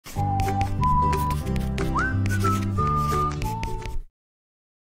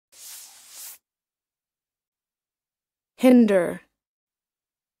hinder,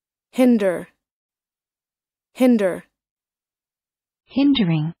 hinder, hinder,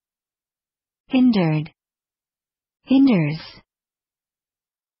 hindering, hindered, hinders.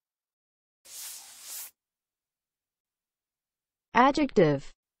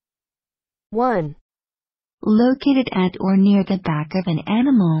 Adjective. 1. Located at or near the back of an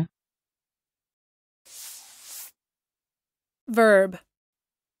animal. verb,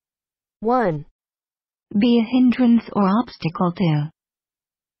 1. Be a hindrance or obstacle to.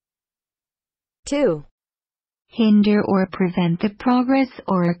 2. Hinder or prevent the progress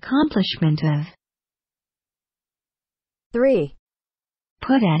or accomplishment of. 3.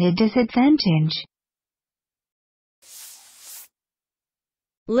 Put at a disadvantage.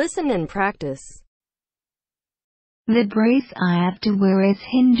 Listen and practice. The brace I have to wear is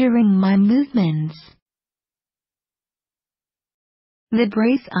hindering my movements. The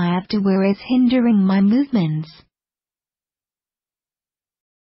brace I have to wear is hindering my movements.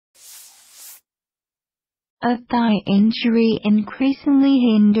 A thigh injury increasingly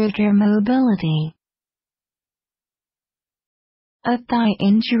hindered her mobility. A thigh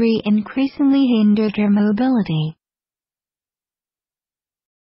injury increasingly hindered her mobility.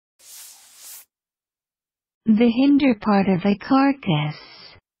 The hinder part of a carcass.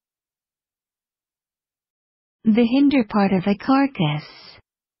 The hinder part of a carcass.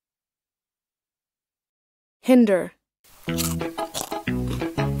 hinder.